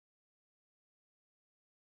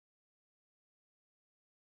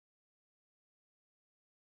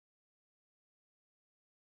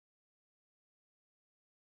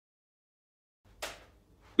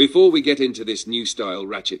Before we get into this new style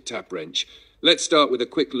ratchet tap wrench, let's start with a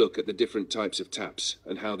quick look at the different types of taps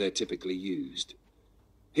and how they're typically used.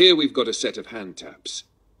 Here we've got a set of hand taps.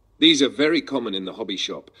 These are very common in the hobby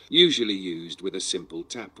shop, usually used with a simple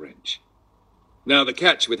tap wrench. Now the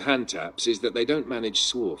catch with hand taps is that they don't manage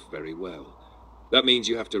swarf very well. That means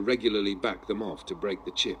you have to regularly back them off to break the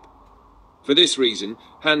chip. For this reason,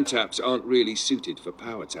 hand taps aren't really suited for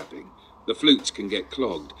power tapping. The flutes can get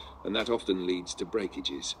clogged, and that often leads to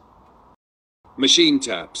breakages. Machine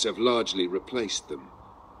taps have largely replaced them.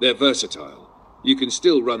 They're versatile. You can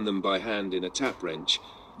still run them by hand in a tap wrench,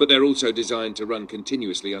 but they're also designed to run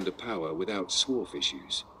continuously under power without swarf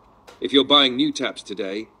issues. If you're buying new taps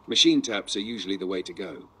today, machine taps are usually the way to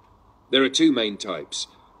go. There are two main types: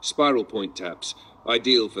 spiral point taps,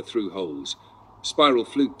 ideal for through holes; spiral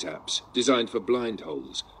flute taps, designed for blind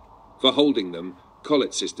holes. For holding them,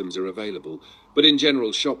 collet systems are available, but in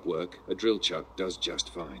general shop work, a drill chuck does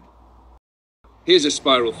just fine. Here's a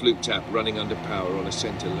spiral flute tap running under power on a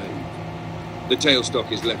center lathe. The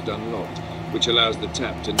tailstock is left unlocked, which allows the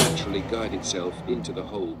tap to naturally guide itself into the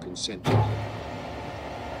hole concentrically.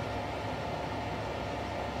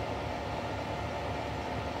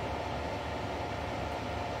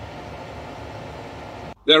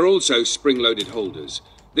 There are also spring-loaded holders.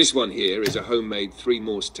 This one here is a homemade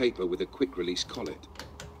 3-Morse taper with a quick-release collet.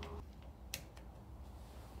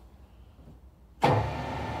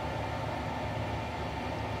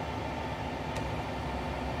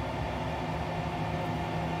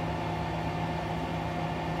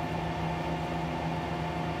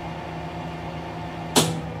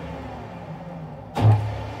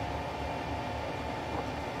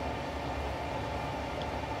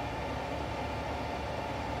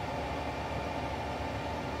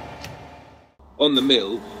 On the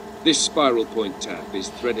mill, this spiral point tap is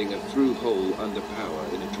threading a through hole under power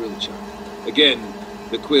in a drill chuck. Again,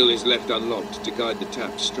 the quill is left unlocked to guide the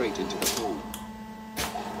tap straight into the hole.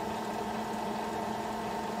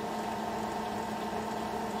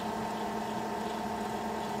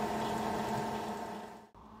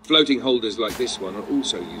 Floating holders like this one are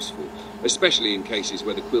also useful, especially in cases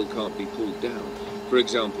where the quill can't be pulled down, for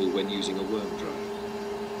example when using a worm drive.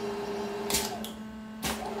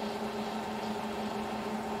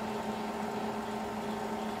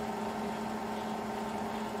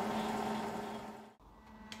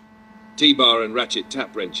 T-bar and ratchet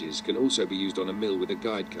tap wrenches can also be used on a mill with a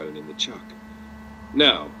guide cone in the chuck.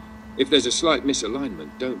 Now, if there's a slight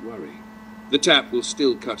misalignment, don't worry. The tap will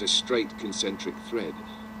still cut a straight concentric thread.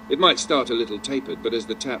 It might start a little tapered, but as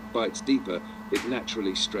the tap bites deeper, it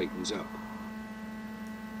naturally straightens up.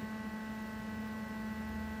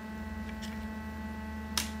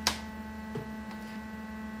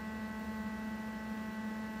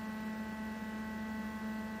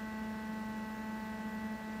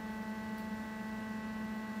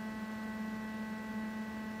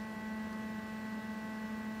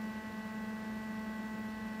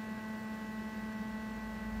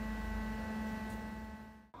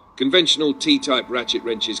 Conventional T-type ratchet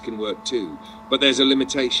wrenches can work too, but there's a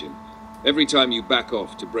limitation. Every time you back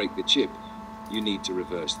off to break the chip, you need to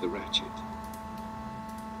reverse the ratchet.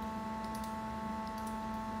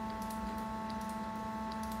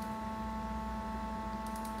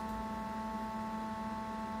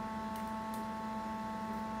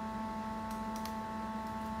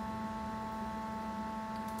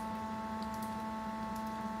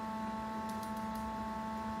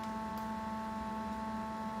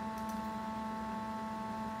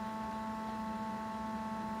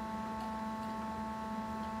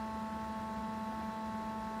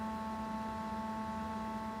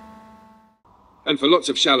 And for lots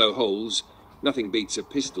of shallow holes, nothing beats a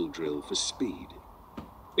pistol drill for speed.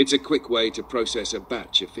 It's a quick way to process a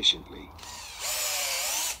batch efficiently.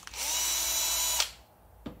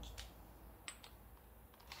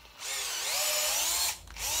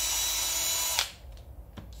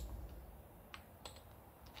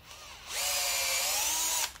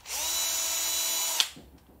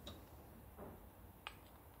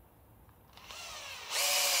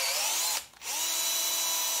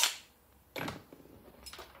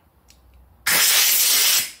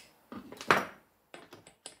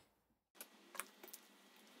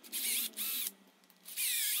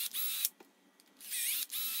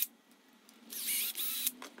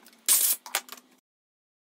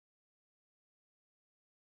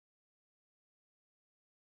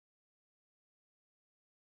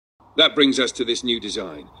 That brings us to this new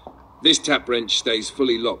design. This tap wrench stays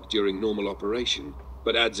fully locked during normal operation,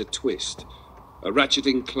 but adds a twist, a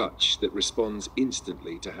ratcheting clutch that responds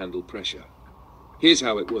instantly to handle pressure. Here's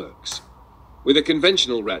how it works. With a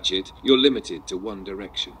conventional ratchet, you're limited to one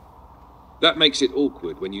direction. That makes it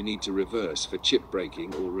awkward when you need to reverse for chip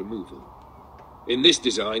breaking or removal. In this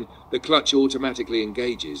design, the clutch automatically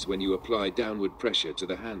engages when you apply downward pressure to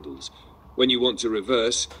the handles. When you want to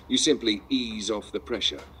reverse, you simply ease off the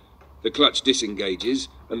pressure. The clutch disengages,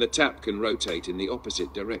 and the tap can rotate in the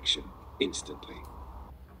opposite direction instantly.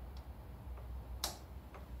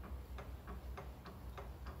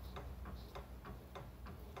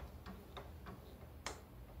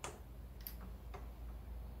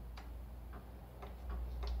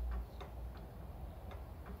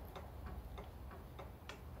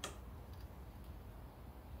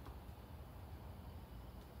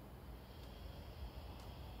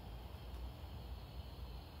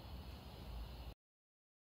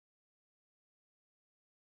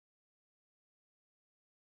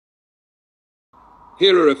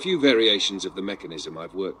 Here are a few variations of the mechanism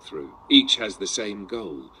I've worked through. Each has the same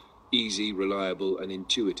goal: easy, reliable, and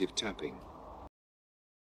intuitive tapping.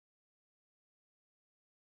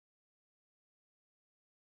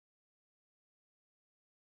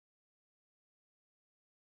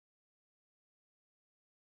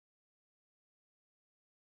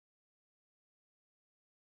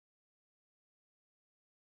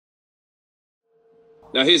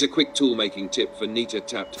 Now here's a quick tool-making tip for neater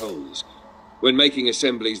tapped holes. When making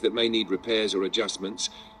assemblies that may need repairs or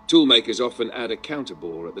adjustments, toolmakers often add a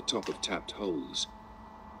counterbore at the top of tapped holes.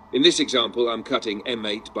 In this example, I'm cutting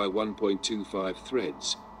M8 by 1.25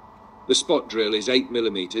 threads. The spot drill is 8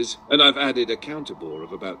 mm, and I've added a counterbore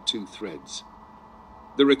of about 2 threads.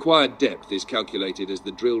 The required depth is calculated as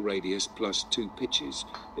the drill radius plus 2 pitches,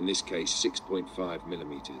 in this case 6.5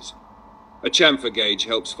 mm. A chamfer gauge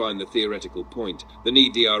helps find the theoretical point. The knee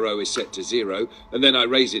DRO is set to 0, and then I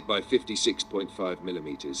raise it by 56.5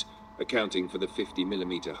 mm, accounting for the 50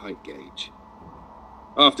 mm height gauge.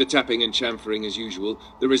 After tapping and chamfering as usual,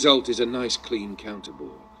 the result is a nice clean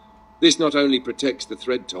counterbore. This not only protects the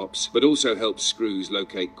thread tops, but also helps screws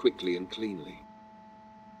locate quickly and cleanly.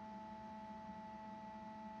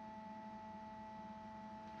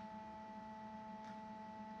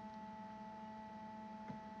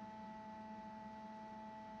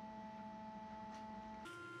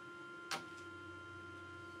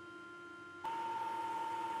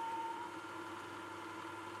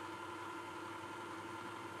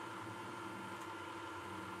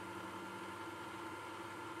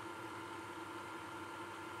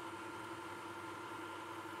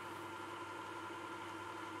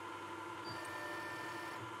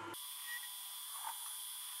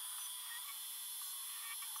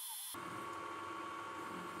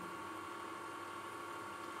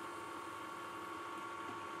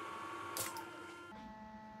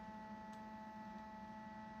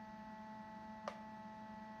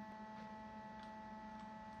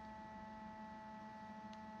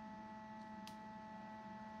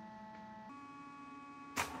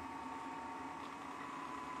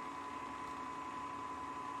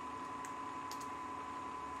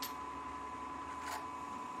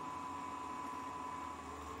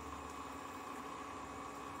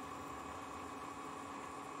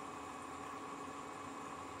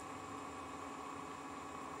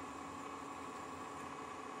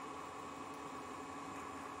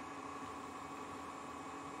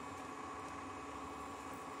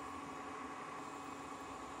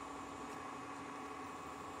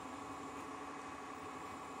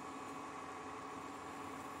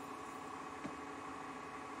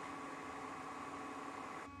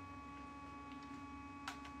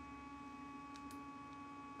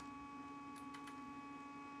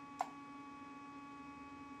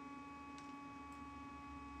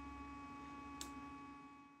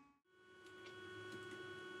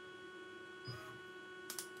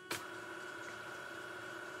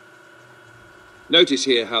 Notice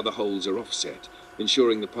here how the holes are offset,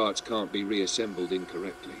 ensuring the parts can't be reassembled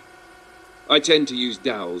incorrectly. I tend to use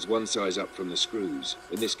dowels one size up from the screws,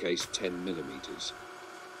 in this case 10 mm.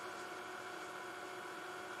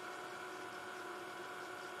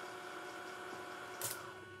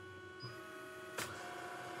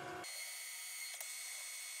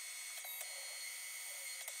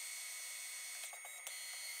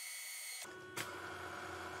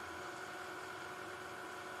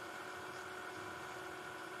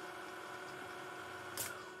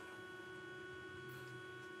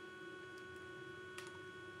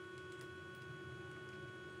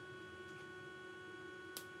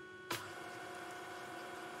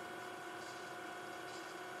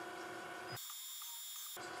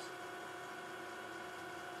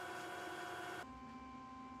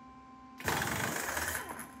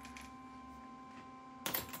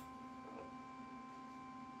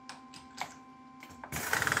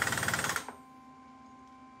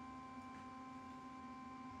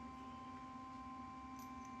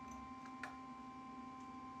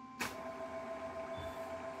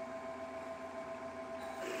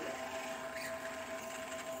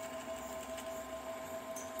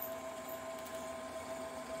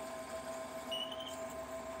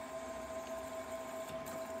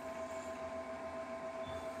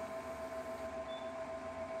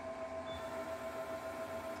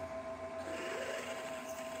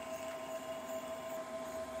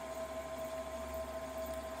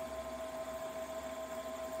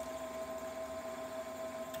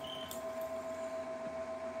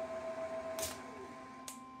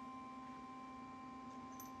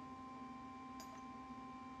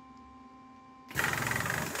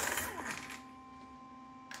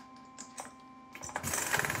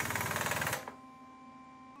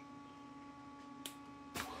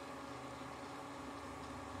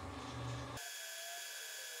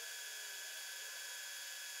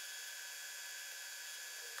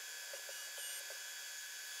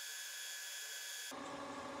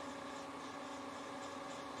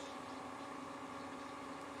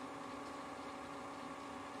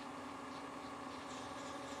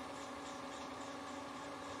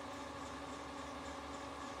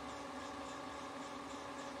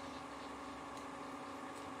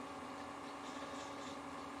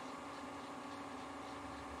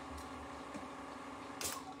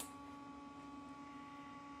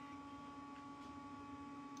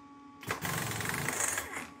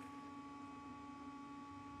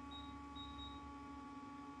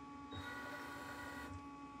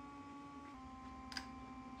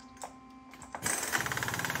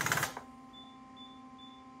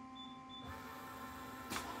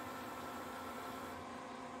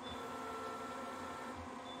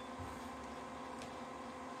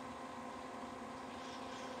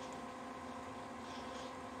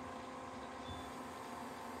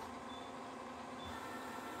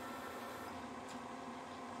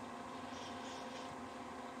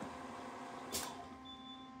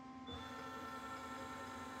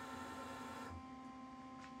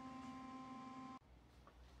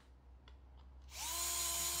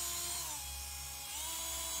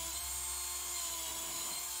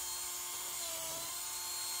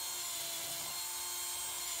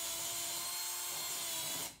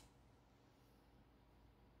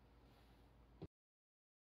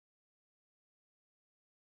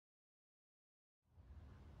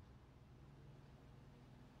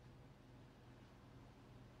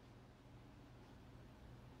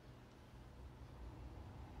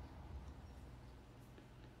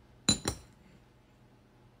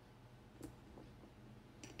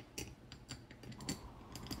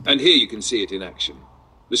 And here you can see it in action.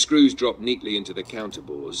 The screws drop neatly into the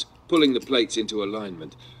counterbores, pulling the plates into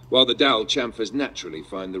alignment, while the dowel chamfers naturally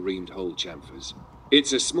find the reamed hole chamfers.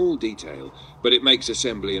 It's a small detail, but it makes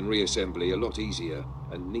assembly and reassembly a lot easier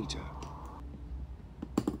and neater.